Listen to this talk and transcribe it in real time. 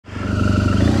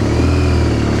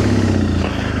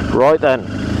Right then,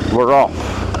 we're off.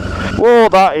 Whoa,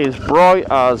 that is bright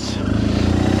as...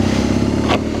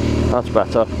 That's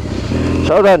better.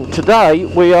 So then, today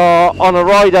we are on a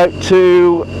ride out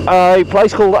to a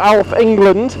place called Alf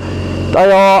England.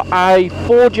 They are a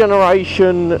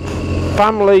 4th-generation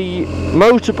family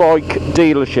motorbike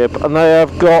dealership, and they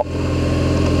have got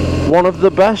one of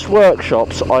the best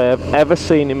workshops I have ever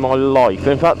seen in my life.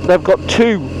 In fact, they've got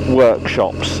 2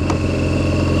 workshops.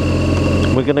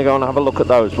 We're going to go and have a look at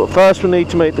those, but first we need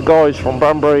to meet the guys from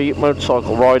Banbury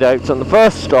Motorcycle Ride Outs, and the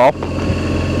first stop,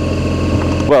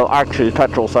 well actually the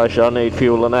petrol station, I need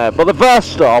fuel and air, but the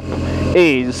first stop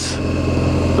is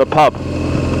the pub.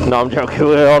 No, I'm joking,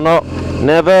 we are not.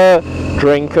 Never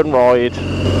drink and ride.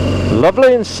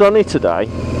 Lovely and sunny today,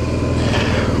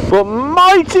 but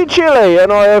mighty chilly,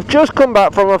 and I have just come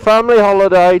back from a family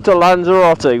holiday to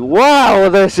Lanzarote. Wow,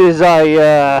 this is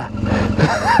a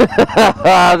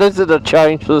this is a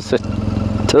change to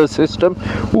the system.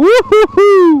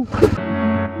 Woohoo!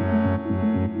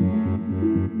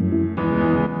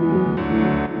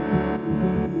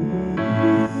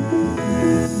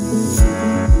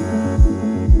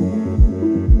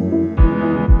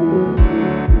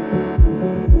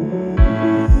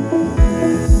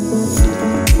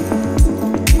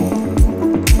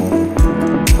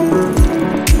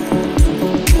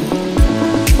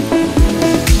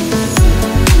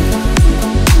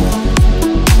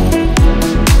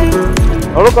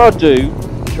 All I've got to do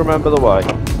is remember the way.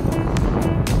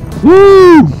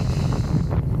 Woo!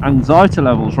 Anxiety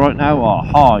levels right now are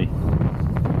high.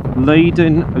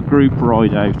 Leading a group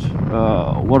ride out.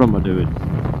 What am I doing?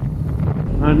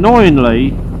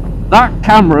 Annoyingly, that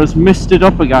camera's misted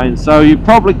up again, so you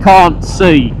probably can't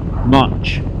see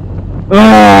much.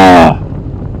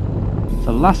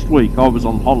 So last week I was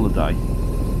on holiday,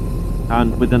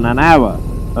 and within an hour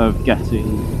of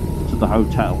getting to the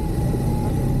hotel,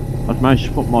 I'd managed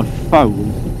to put my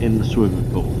phone in the swimming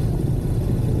pool.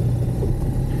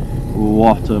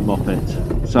 What a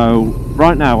muppet. So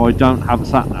right now I don't have a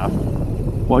sat nav.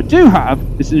 What I do have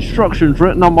is instructions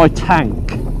written on my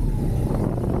tank.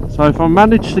 So if I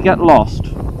manage to get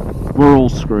lost, we're all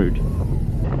screwed.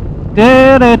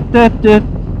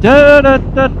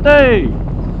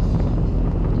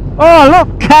 Oh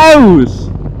look, cows!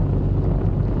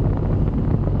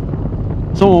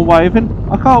 Someone waving?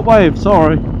 I can't wave,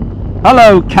 sorry.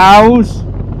 Hello, cows!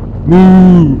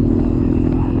 Moo!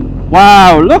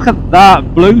 Wow, look at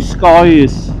that, blue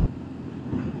skies.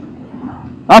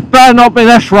 That better not be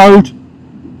this road.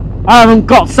 I haven't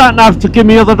got sat nav to give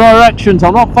me other directions.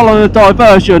 I'm not following a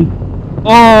diversion.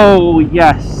 Oh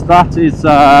yes, that is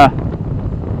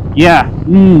yeah,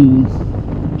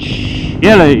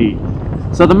 chilly.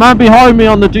 So the man behind me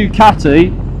on the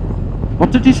Ducati, what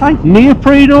did he say?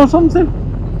 Neoprene or something?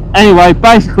 Anyway,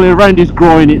 basically around his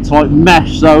groin it's like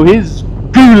mesh, so his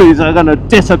ghoulies are going to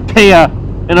disappear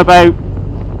in about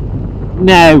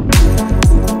now.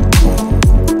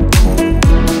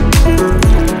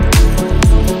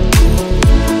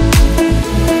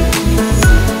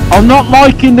 I'm not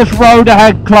liking this road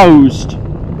ahead closed.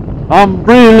 I'm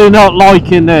really not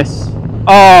liking this.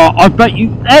 Oh, I bet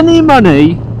you any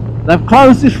money they've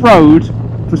closed this road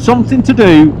for something to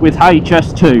do with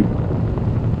HS2.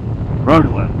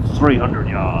 Road length 300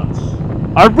 yards.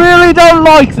 I really don't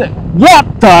like that.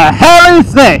 What the hell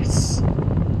is this?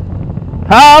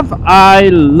 Have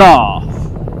a laugh.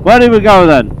 Where do we go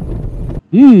then?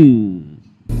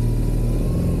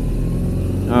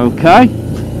 Okay.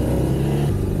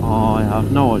 I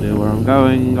have no idea where I'm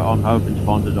going. I'm hoping to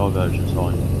find a diversion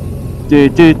sign.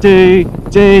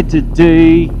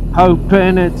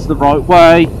 Hoping it's the right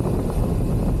way.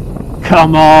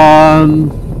 Come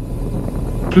on.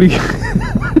 Please.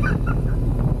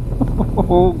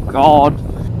 Oh god.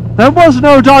 There was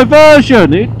no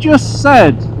diversion. It just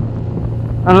said.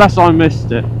 Unless I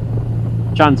missed it.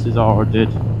 Chances are I did.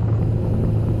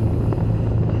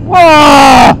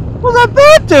 Whoa! What's that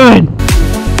bird doing?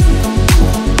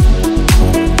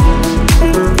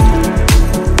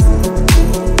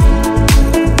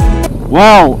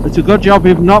 Well, it's a good job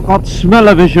you've not got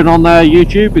smell-o-vision on there,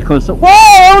 YouTube, because...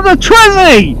 Whoa! The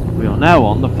Trizzy! We are now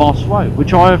on the Foss Way,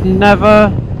 which I have never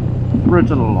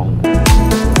ridden along.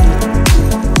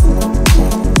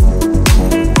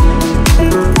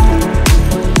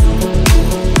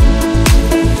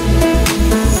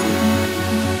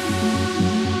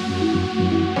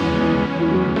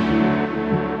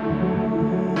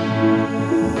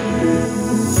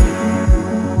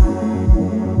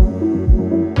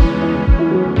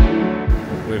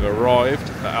 Arrived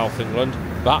at Alf England,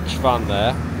 batch van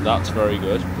there, that's very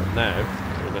good, but now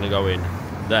we're going to go in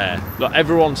There, look,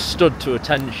 everyone stood to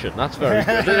attention. That's very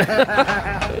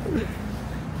good.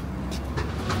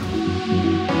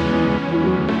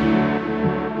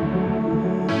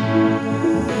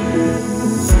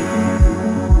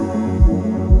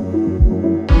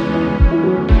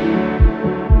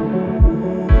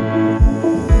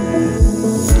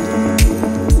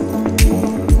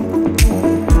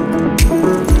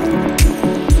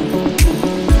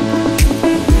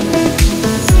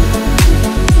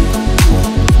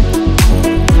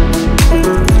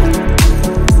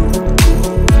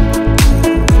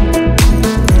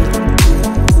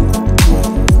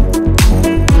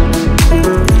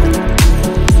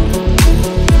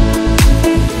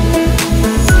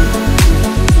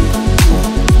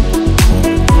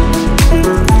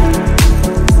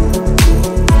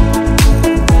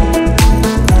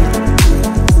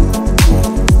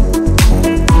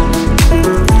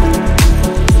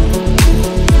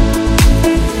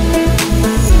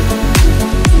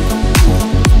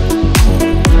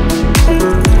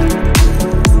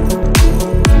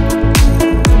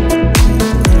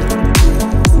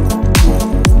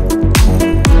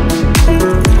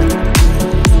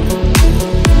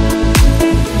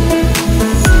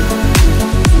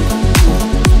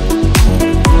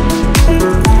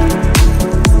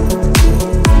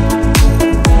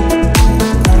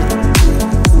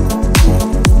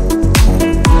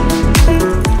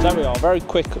 Very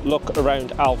quick look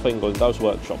around Alf England. Those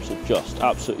workshops are just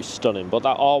absolutely stunning. But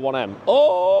that R1M,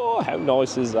 oh, how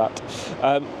nice is that?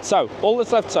 So all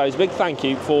that's left to say is a big thank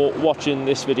you for watching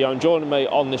this video and joining me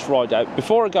on this ride out.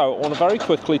 Before I go, I want to very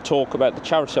quickly talk about the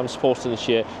charity I'm supporting this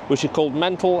year, which is called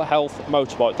Mental Health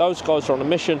Motorbike. Those guys are on a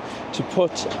mission to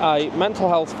put a mental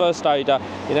health first aider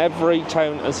in every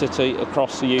town and city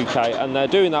across the UK, and they're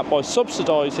doing that by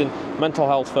subsidising mental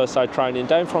health first aid training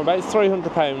down from about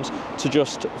 £300 to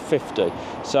just £50.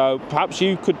 So perhaps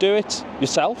you could do it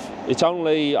yourself. It's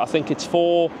only, I think it's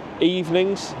 4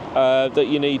 evenings that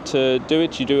you need to do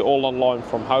it. You do it all online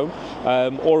from home,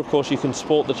 or of course you can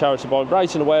support the charity by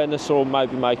raising awareness or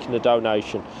maybe making a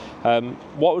donation.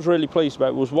 What I was really pleased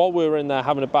about was while we were in there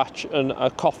having a batch and a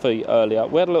coffee earlier,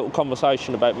 we had a little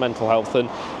conversation about mental health, and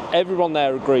everyone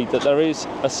there agreed that there is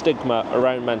a stigma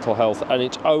around mental health and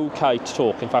it's okay to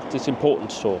talk. In fact, it's important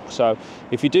to talk. So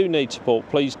if you do need support,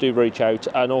 please do reach out,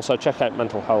 and also check out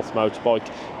Mental Health Motorbike.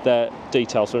 Their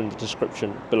details are in the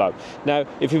description below. Now,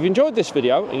 if you've enjoyed this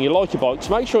video and you like your bikes,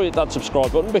 make sure you hit that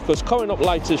subscribe button, because coming up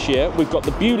later this year we've got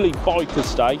the Bewley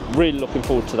Bikers Day. Really looking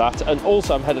forward to that, and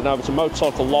also I'm heading over to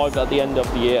Motorcycle Live at the end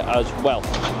of the year as well.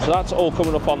 So that's all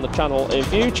coming up on the channel in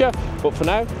future, but for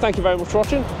now, thank you very much for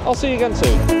watching. I'll see you again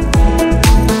soon.